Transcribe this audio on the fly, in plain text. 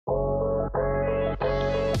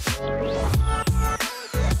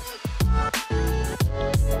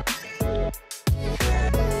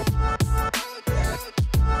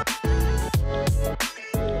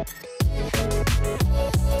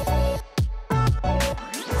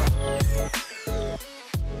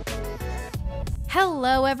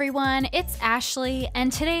Hello everyone, it's Ashley,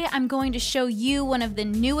 and today I'm going to show you one of the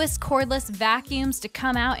newest cordless vacuums to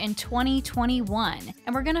come out in 2021.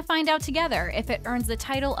 And we're gonna find out together if it earns the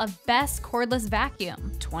title of Best Cordless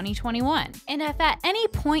Vacuum 2021. And if at any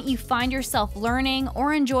point you find yourself learning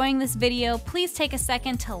or enjoying this video, please take a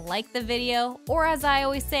second to like the video, or as I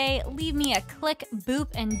always say, leave me a click, boop,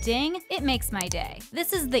 and ding. It makes my day.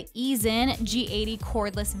 This is the Easine G80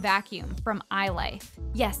 Cordless Vacuum from iLife.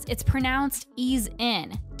 Yes, it's pronounced Ease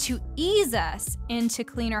in, to ease us into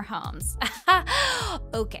cleaner homes.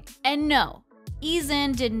 Okay, and no,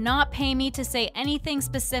 Easine did not pay me to say anything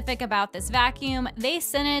specific about this vacuum. They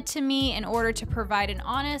sent it to me in order to provide an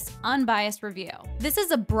honest, unbiased review. This is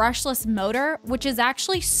a brushless motor, which is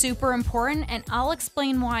actually super important, and I'll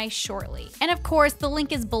explain why shortly. And of course, the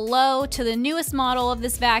link is below to the newest model of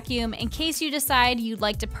this vacuum in case you decide you'd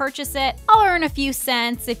like to purchase it. I'll earn a few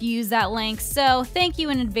cents if you use that link, so thank you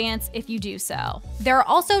in advance if you do so. There are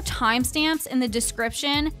also timestamps in the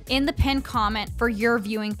description in the pinned comment for your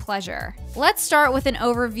viewing pleasure. Let's start with an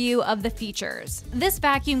overview of the features. This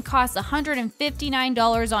vacuum costs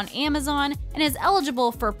 $159 on Amazon and is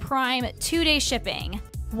eligible for Prime 2-day shipping.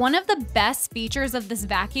 One of the best features of this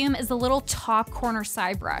vacuum is the little top corner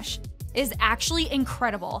side brush. It is actually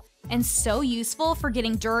incredible and so useful for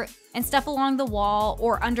getting dirt and stuff along the wall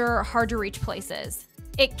or under hard to reach places.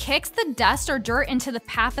 It kicks the dust or dirt into the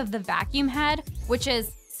path of the vacuum head, which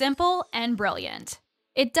is simple and brilliant.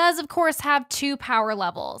 It does, of course, have 2 power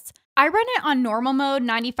levels. I run it on normal mode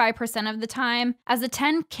 95% of the time, as the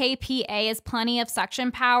 10 kPa is plenty of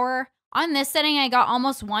suction power. On this setting, I got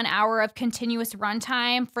almost 1 hour of continuous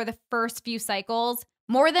runtime for the first few cycles,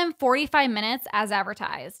 more than 45 minutes as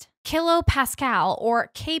advertised. Kilopascal,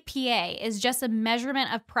 or kPa, is just a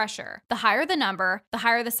measurement of pressure. The higher the number, the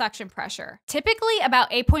higher the suction pressure. Typically,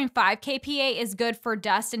 about 8.5 kPa is good for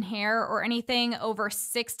dust and hair, or anything over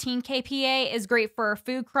 16 kPa is great for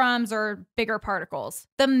food crumbs or bigger particles.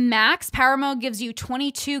 The max power mode gives you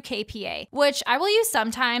 22 kPa, which I will use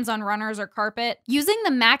sometimes on runners or carpet. Using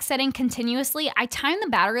the max setting continuously, I time the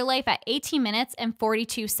battery life at 18 minutes and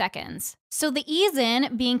 42 seconds. So the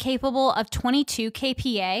Easine, being capable of 22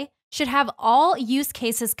 kPa, should have all use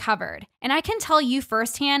cases covered. And I can tell you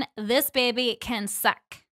firsthand, this baby can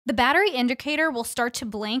suck. The battery indicator will start to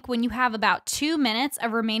blink when you have about 2 minutes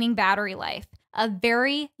of remaining battery life, a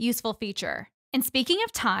very useful feature. And speaking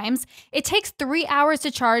of times, it takes 3 hours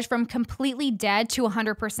to charge from completely dead to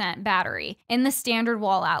 100% battery in the standard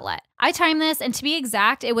wall outlet. I timed this, and to be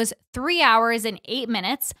exact, it was 3 hours and 8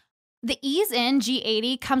 minutes. The Easine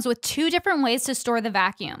G80 comes with 2 different ways to store the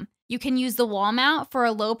vacuum. You can use the wall mount for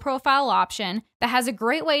a low profile option that has a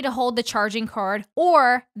great way to hold the charging cord,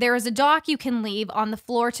 or there is a dock you can leave on the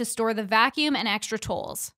floor to store the vacuum and extra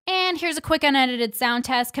tools. And here's a quick unedited sound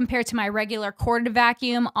test compared to my regular corded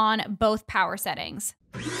vacuum on both power settings.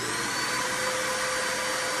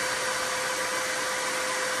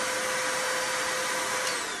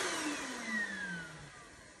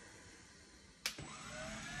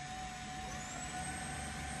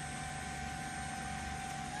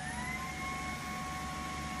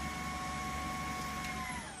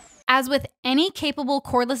 As with any capable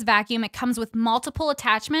cordless vacuum, it comes with multiple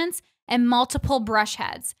attachments and multiple brush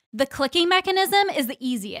heads. The clicking mechanism is the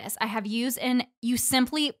easiest I have used, and you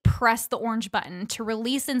simply press the orange button to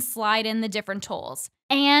release and slide in the different tools.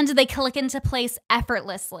 And they click into place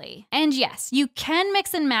effortlessly. And yes, you can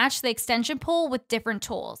mix and match the extension pole with different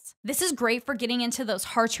tools. This is great for getting into those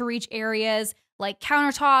hard to reach areas like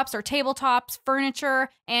countertops or tabletops, furniture,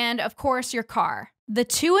 and of course your car. The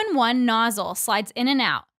 2-in-1 nozzle slides in and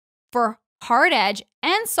out for hard edge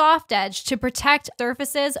and soft edge to protect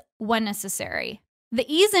surfaces when necessary. The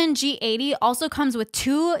Easine G80 also comes with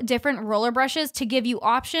 2 different roller brushes to give you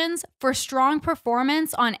options for strong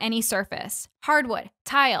performance on any surface: hardwood,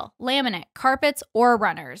 tile, laminate, carpets, or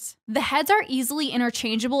runners. The heads are easily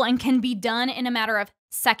interchangeable and can be done in a matter of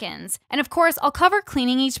seconds. And of course, I'll cover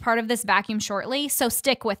cleaning each part of this vacuum shortly, so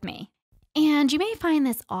stick with me. And you may find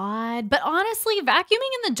this odd, but honestly, vacuuming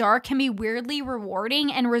in the dark can be weirdly rewarding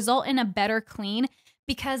and result in a better clean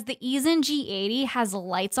because the Easine G80 has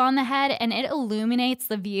lights on the head and it illuminates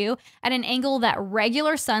the view at an angle that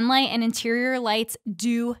regular sunlight and interior lights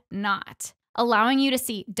do not, allowing you to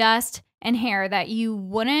see dust and hair that you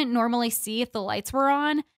wouldn't normally see if the lights were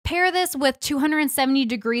on. Pair this with 270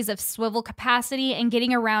 degrees of swivel capacity, and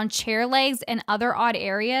getting around chair legs and other odd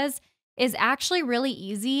areas is actually really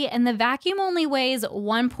easy, and the vacuum only weighs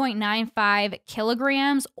 1.95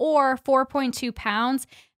 kilograms or 4.2 pounds,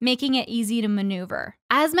 making it easy to maneuver.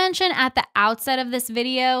 As mentioned at the outset of this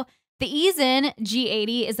video, the Easine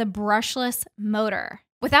G80 is a brushless motor.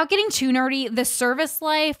 Without getting too nerdy, the service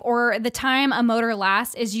life or the time a motor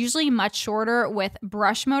lasts is usually much shorter with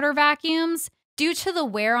brush motor vacuums due to the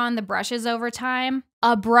wear on the brushes over time.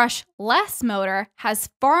 A brushless motor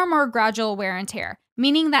has far more gradual wear and tear,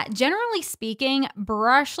 meaning that generally speaking,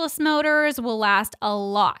 brushless motors will last a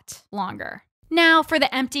lot longer. Now for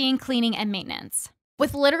the emptying, cleaning, and maintenance.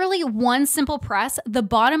 With literally one simple press, the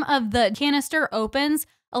bottom of the canister opens,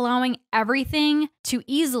 allowing everything to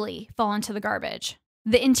easily fall into the garbage.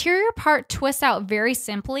 The interior part twists out very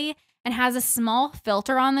simply and has a small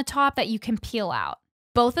filter on the top that you can peel out.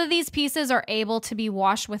 Both of these pieces are able to be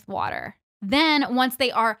washed with water. Then, once they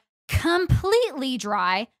are completely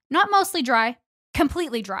dry, not mostly dry,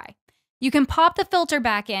 completely dry, you can pop the filter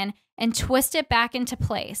back in and twist it back into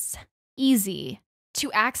place. Easy.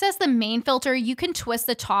 To access the main filter, you can twist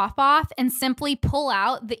the top off and simply pull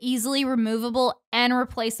out the easily removable and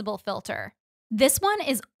replaceable filter. This one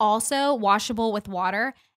is also washable with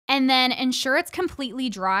water, and then ensure it's completely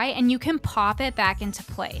dry and you can pop it back into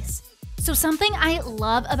place. So something I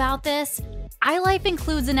love about this, iLife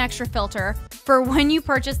includes an extra filter for when you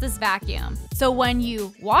purchase this vacuum. So when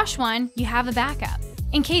you wash one, you have a backup.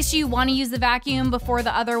 In case you want to use the vacuum before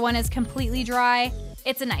the other one is completely dry,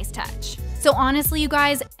 it's a nice touch. So honestly, you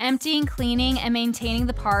guys, emptying, cleaning, and maintaining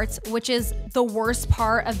the parts, which is the worst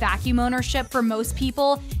part of vacuum ownership for most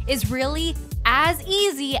people, is really as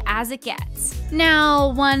easy as it gets.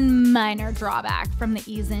 Now, one minor drawback from the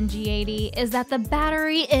Easine G80 is that the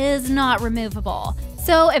battery is not removable.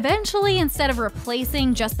 So eventually, instead of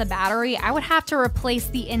replacing just the battery, I would have to replace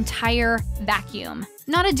the entire vacuum.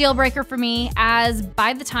 Not a deal breaker for me, as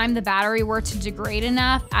by the time the battery were to degrade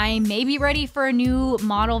enough, I may be ready for a new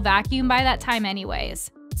model vacuum by that time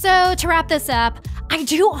anyways. So to wrap this up, I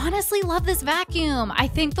do honestly love this vacuum. I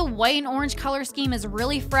think the white and orange color scheme is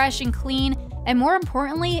really fresh and clean, and more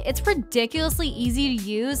importantly, it's ridiculously easy to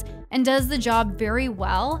use and does the job very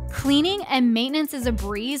well. Cleaning and maintenance is a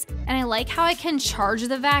breeze, and I like how I can charge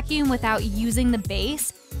the vacuum without using the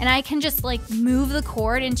base, and I can just like move the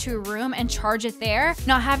cord into a room and charge it there,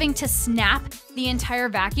 not having to snap the entire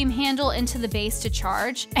vacuum handle into the base to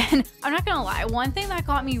charge. And I'm not gonna lie, one thing that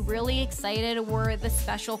got me really excited were the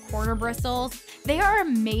special corner bristles. They are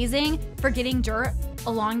amazing for getting dirt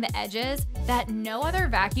along the edges that no other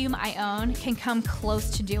vacuum I own can come close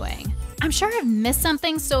to doing. I'm sure I've missed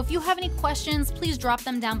something, so if you have any questions, please drop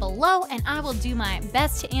them down below and I will do my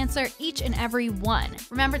best to answer each and every one.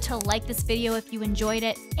 Remember to like this video if you enjoyed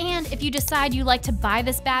it, and if you decide you'd like to buy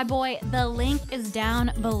this bad boy, the link is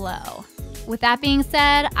down below. With that being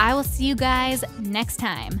said, I will see you guys next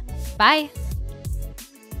time. Bye!